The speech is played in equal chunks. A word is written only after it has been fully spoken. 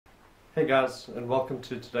Hey guys, and welcome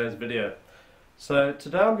to today's video. So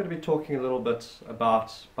today I'm going to be talking a little bit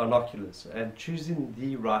about binoculars and choosing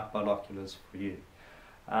the right binoculars for you.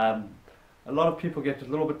 A lot of people get a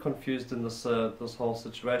little bit confused in this whole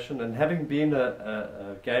situation, and having been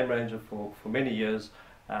a game ranger for many years,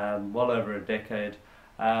 well over a decade,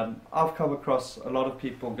 I've come across a lot of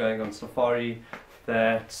people going on safari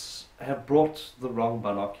that have brought the wrong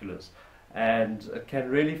binoculars, and it can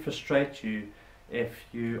really frustrate you if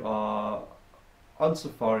you are on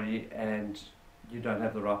safari and you don't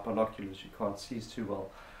have the right binoculars, you can't see too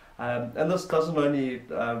well. And this doesn't only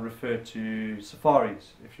refer to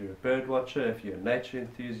safaris. If you're a bird watcher, if you're a nature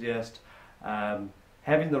enthusiast,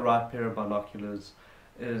 having the right pair of binoculars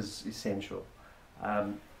is essential.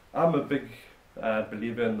 I'm a big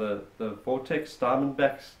believer in the Vortex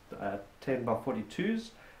Diamondbacks 10x42s,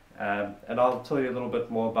 and I'll tell you a little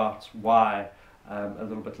bit more about why a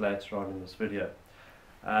little bit later on in this video.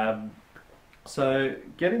 So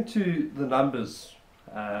getting to the numbers,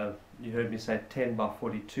 you heard me say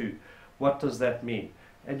 10x42. What does that mean?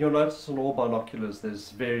 And you'll notice on all binoculars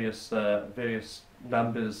there's various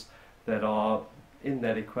numbers that are in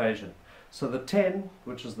that equation. So the 10,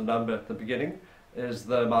 which is the number at the beginning, is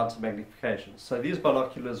the amount of magnification. So these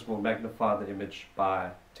binoculars will magnify the image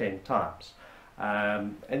by 10 times.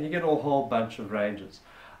 And you get a whole bunch of ranges.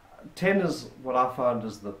 10 is what I found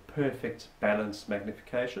is the perfect balanced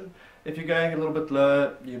magnification. If you're going a little bit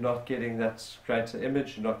lower, you're not getting that greater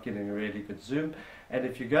image, you're not getting a really good zoom. And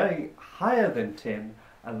if you're going higher than 10,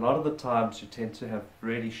 a lot of the times you tend to have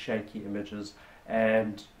really shaky images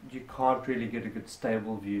and you can't really get a good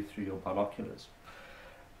stable view through your binoculars.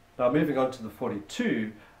 Now moving on to the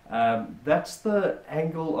 42, that's the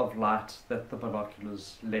angle of light that the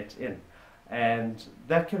binoculars let in. And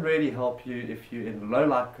that can really help you if you're in low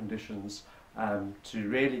light conditions to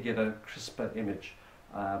really get a crisper image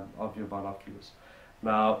of your binoculars.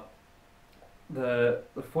 Now the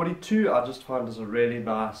 42 I just find is a really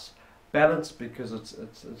nice balance because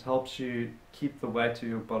it helps you keep the weight of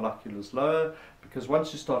your binoculars lower, because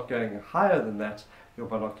once you start going higher than that, your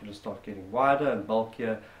binoculars start getting wider and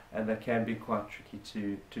bulkier, and they can be quite tricky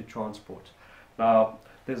to transport. Now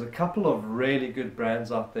there's a couple of really good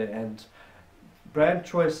brands out there, and brand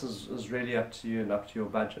choice is really up to you and up to your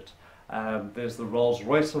budget. There's the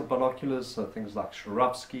Rolls-Royce of binoculars, so things like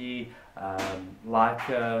Swarovski,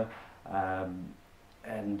 Leica,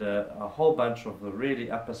 and a whole bunch of the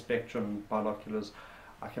really upper spectrum binoculars.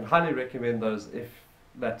 I can highly recommend those if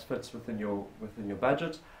that fits within your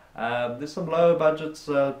budget. There's some lower budget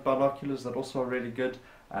binoculars that also are really good,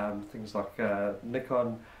 things like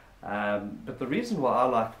Nikon. But the reason why I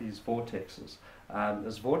like these Vortexes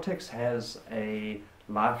is Vortex has a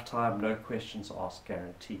lifetime no questions asked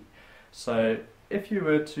guarantee. So if you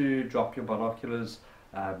were to drop your binoculars,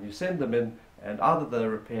 you send them in and either they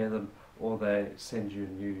repair them or they send you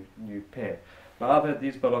a new pair. Now I've had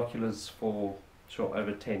these binoculars for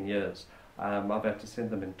over 10 years. I've had to send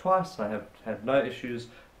them in twice. I have had no issues.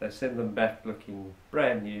 They send them back looking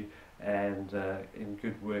brand new and in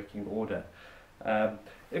good working order.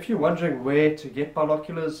 If you're wondering where to get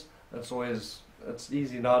binoculars, it's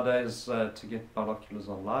easy nowadays to get binoculars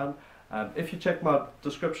online. If you check my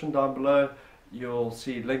description down below, you'll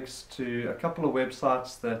see links to a couple of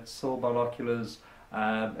websites that sell binoculars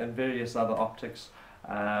and various other optics.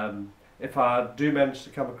 If I do manage to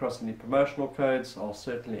come across any promotional codes, I'll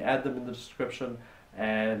certainly add them in the description,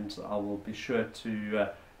 and I will be sure to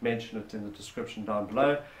mention it in the description down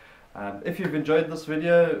below. If you've enjoyed this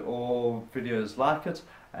video or videos like it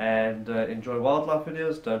and enjoy wildlife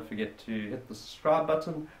videos, don't forget to hit the subscribe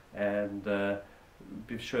button and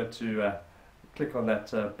be sure to click on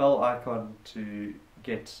that bell icon to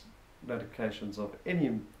get notifications of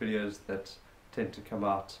any videos that tend to come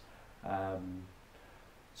out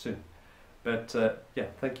soon. But yeah,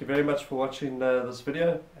 thank you very much for watching this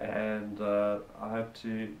video, and I hope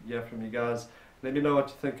to hear from you guys. Let me know what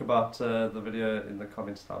you think about the video in the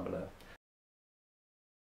comments down below.